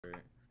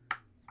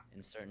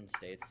in certain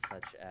states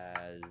such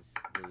as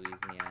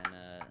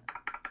Louisiana,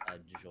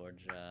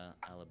 Georgia,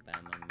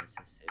 Alabama,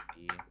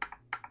 Mississippi,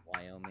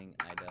 Wyoming,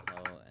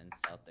 Idaho, and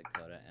South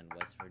Dakota, and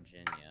West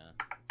Virginia,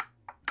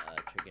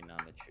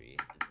 trigonometry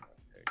is more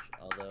searched.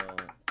 Although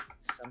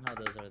somehow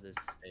those are the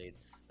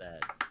states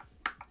that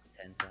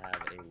tend to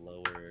have a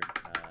lower,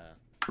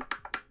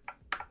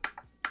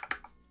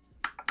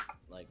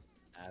 like,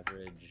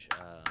 average,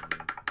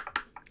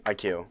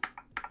 IQ.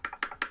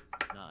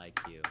 not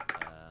IQ,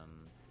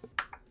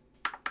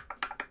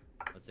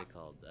 what's it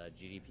called?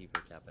 GDP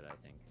per capita, I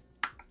think.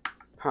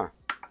 Huh.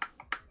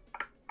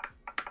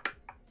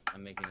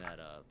 I'm making that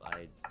up.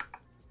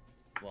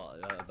 Well,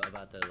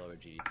 about the lower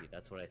GDP,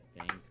 that's what I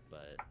think,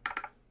 but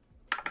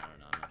I don't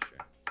know, I'm not sure.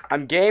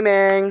 I'm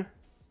gaming!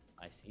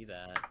 I see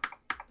that.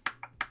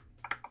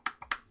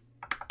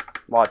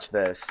 Watch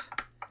this.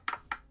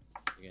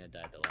 You're gonna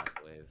die at the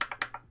last wave.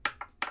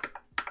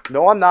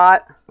 No, I'm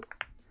not.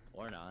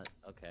 Or not.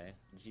 Okay.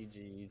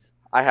 GG's.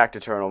 I hacked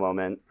Eternal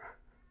Moment.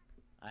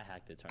 I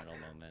hacked Eternal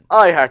Moment.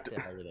 I hacked it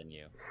harder than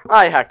you.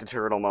 I hacked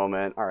Eternal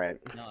Moment. Alright.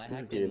 No, I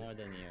hacked it more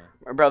than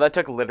you. Bro, that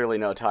took literally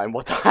no time.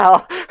 What the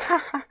hell?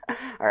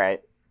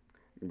 Alright.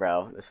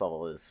 Bro, this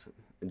level is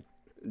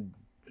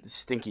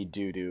stinky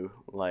doo-doo.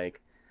 Like,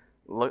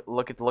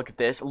 look at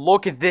this.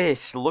 Look at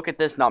this. Look at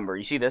this number.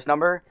 You see this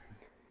number?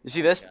 You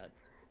see this? God.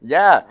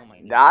 Yeah.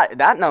 Oh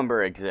that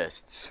number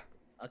exists.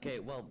 Okay,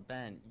 well,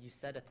 Ben, you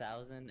said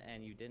 1,000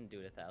 and you didn't do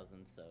it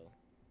 1,000, so,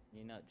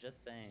 you know,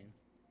 just saying.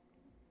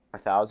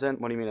 1,000?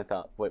 What do you mean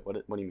 1,000? Wait, what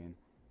do you mean?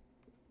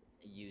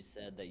 You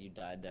said that you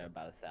died there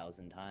about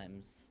 1,000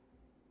 times.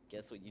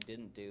 Guess what you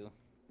didn't do?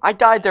 I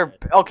died there.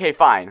 Okay,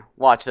 fine.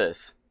 Watch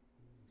this.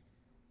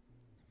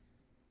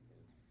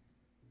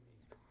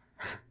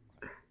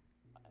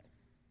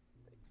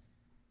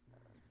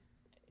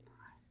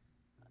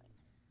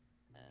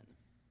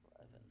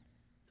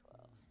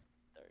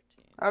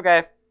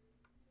 Okay.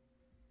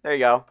 There you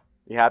go.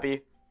 You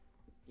happy?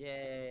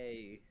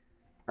 Yay!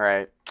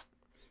 Alright.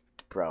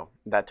 Bro,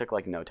 that took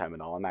like no time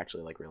at all. I'm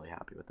actually like really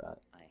happy with that.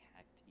 I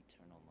hacked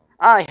Eternal Moment.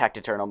 I hacked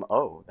Eternal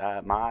Oh,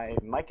 that my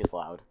mic is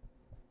loud.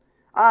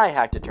 I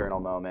hacked Eternal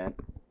Moment.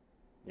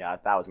 Yeah,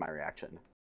 that was my reaction.